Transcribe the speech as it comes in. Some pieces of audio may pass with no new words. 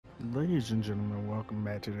Ladies and gentlemen, welcome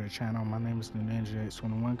back to the channel. My name is Ninja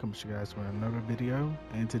X21, coming to you guys with another video.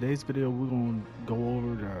 In today's video, we're going to go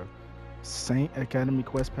over the Saint Academy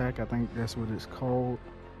quest pack. I think that's what it's called.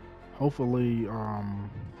 Hopefully,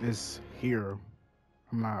 it's here.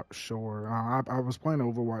 I'm not sure. I was playing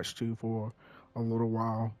Overwatch 2 for a little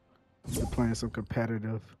while. Playing some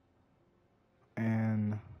competitive.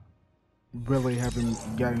 And really haven't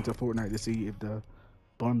got into Fortnite to see if the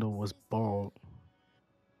bundle was bought.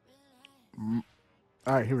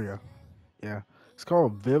 Alright, here we go. Yeah, it's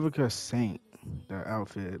called Vivica Saint, the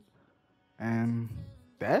outfit, and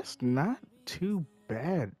that's not too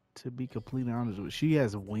bad to be completely honest with you. She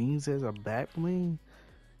has wings as a back bling,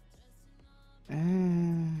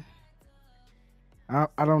 and I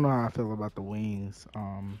don't know how I feel about the wings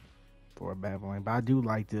for a back bling, but I do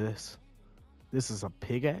like this. This is a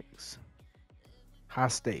pickaxe. High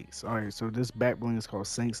stakes. All right, so this back bling is called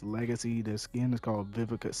Saint's Legacy. The skin is called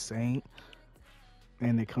Vivica Saint,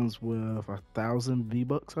 and it comes with 1,000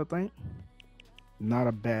 V-Bucks, I think. Not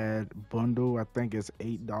a bad bundle. I think it's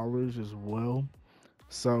 $8 as well.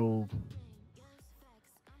 So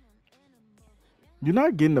you're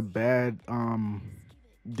not getting a bad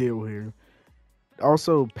deal here.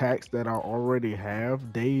 Also, packs that I already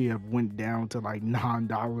have, they have went down to like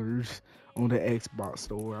 $9 on the Xbox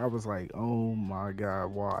store. I was like, oh my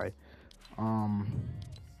god, why? Um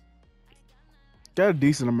got a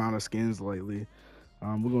decent amount of skins lately.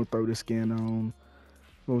 We're gonna throw this skin on.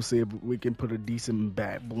 We'll see if we can put a decent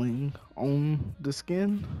back bling on the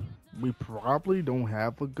skin. We probably don't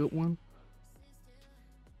have a good one.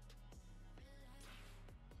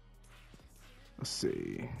 Let's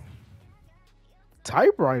see.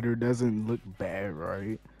 Typewriter doesn't look bad,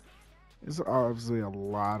 right? There's obviously a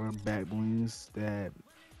lot of back blings that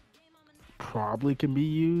probably can be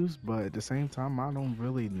used, but at the same time, I don't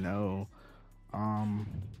really know. Um,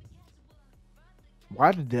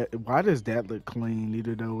 why does that look clean,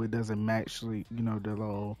 even though it doesn't match, like, the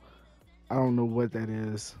little, I don't know what that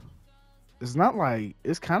is. It's not like,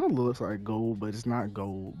 it's kind of looks like gold, but it's not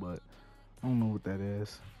gold, but I don't know what that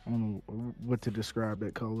is. I don't know what to describe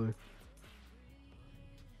that color.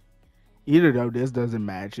 Either though this doesn't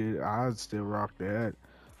match it, I'd still rock that.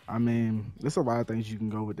 I mean, there's a lot of things you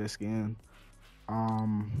can go with this skin.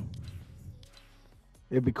 Um,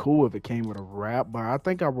 it'd be cool if it came with a wrap, but I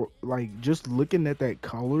think I would, like, just looking at that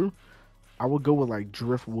color, I would go with like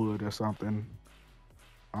driftwood or something.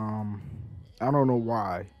 Um, I don't know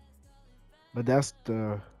why, but that's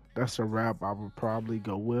the wrap I would probably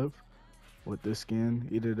go with this skin.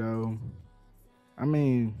 Either though, I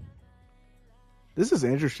mean, this is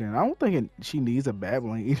interesting. I don't think she needs a back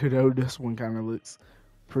bling, either though this one kind of looks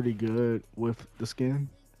pretty good with the skin.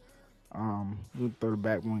 We'll throw the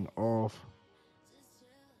back bling off.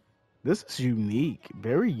 This is unique,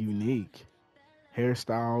 very unique.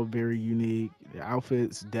 Hairstyle, very unique. The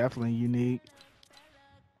outfit's definitely unique.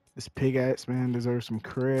 This pickaxe man deserves some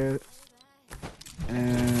credit.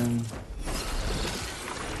 And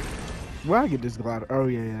where I get this glider? Oh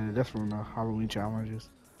yeah, that's from the Halloween challenges.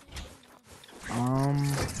 Um,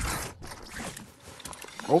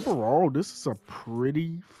 Overall, this is a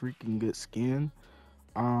pretty freaking good skin.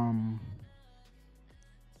 Um,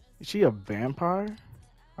 is she a vampire?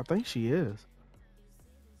 I think she is.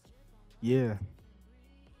 Yeah,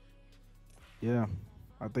 yeah.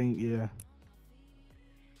 I think, yeah.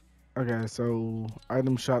 Okay, so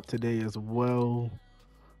item shop today as well.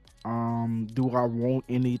 Do I want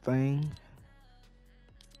anything?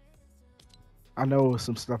 I know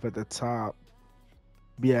some stuff at the top.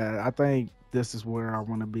 Yeah, I think this is where I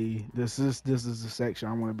want to be. This is the section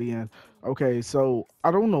I want to be in. Okay, so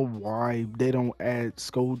I don't know why they don't add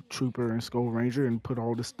Skull Trooper and Skull Ranger and put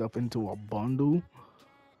all this stuff into a bundle.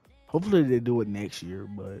 Hopefully they do it next year,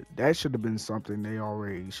 but that should have been something they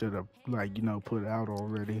already should have, like, put out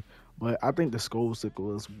already. But I think the Skull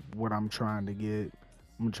Sickle is what I'm trying to get.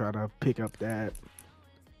 I'm gonna try to pick up that.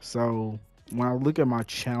 So when I look at my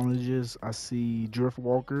challenges, I see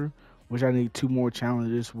Driftwalker, which I need 2 more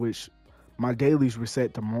challenges, which my dailies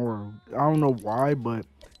reset tomorrow. I don't know why, but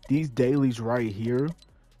these dailies right here,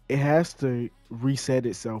 it has to reset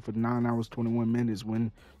itself at 9 hours 21 minutes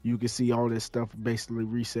when you can see all this stuff basically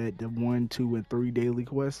reset the 1, 2, and 3 daily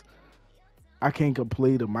quests. I can't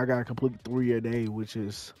complete them. I gotta complete 3 a day, which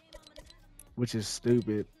is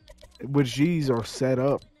stupid. Which these are set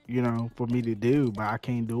up, for me to do, but I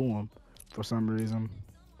can't do them for some reason.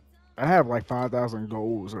 I have like 5,000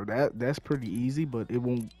 goals, or that's pretty easy, but it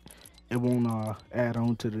won't add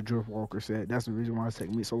on to the Driftwalker set. That's the reason why it's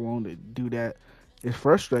taking me so long to do that. It's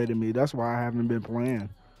frustrating me. That's why I haven't been playing.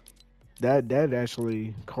 That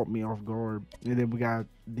actually caught me off guard. And then we got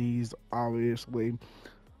these obviously.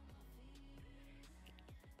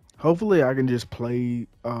 Hopefully, I can just play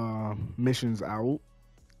missions out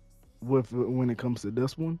with when it comes to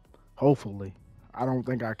this one. Hopefully, I don't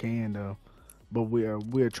think I can though. But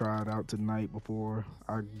we'll try it out tonight before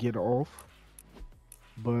I get off.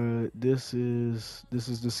 But this is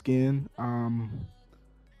the skin.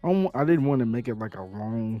 I didn't want to make it like a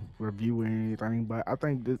long review or anything, but I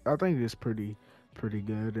think it's pretty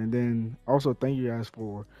good. And then also thank you guys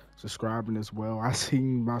for subscribing as well. I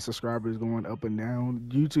seen my subscribers going up and down.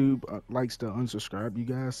 YouTube likes to unsubscribe you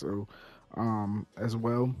guys, so as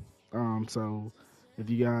well. So if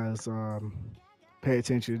you guys pay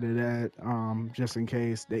attention to that, just in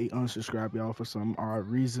case they unsubscribe y'all for some odd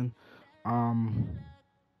reason. Um,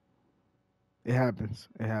 it happens.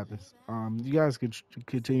 It happens. You guys could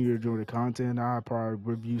continue to enjoy the content. I'll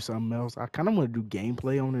probably review something else. I kind of want to do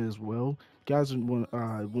gameplay on it as well. If you guys want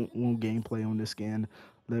gameplay on this skin,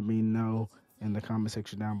 let me know in the comment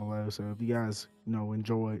section down below. So if you guys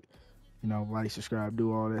enjoy it, like, subscribe,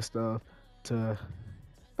 do all that stuff to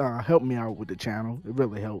help me out with the channel. It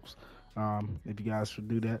really helps if you guys should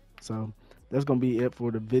do that. So that's gonna be it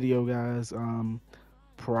for the video, guys.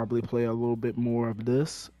 Probably play a little bit more of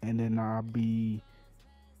this, and then I'll be.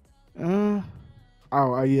 Uh,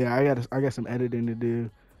 yeah, I got some editing to do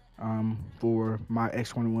for my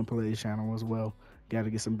X21 Plays channel as well. Got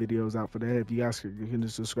to get some videos out for that. If you guys can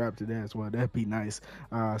just subscribe to that as well, that'd be nice.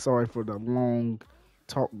 Sorry for the long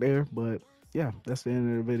talk there, but yeah, that's the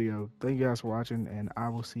end of the video. Thank you guys for watching, and I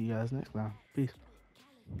will see you guys next time. Peace.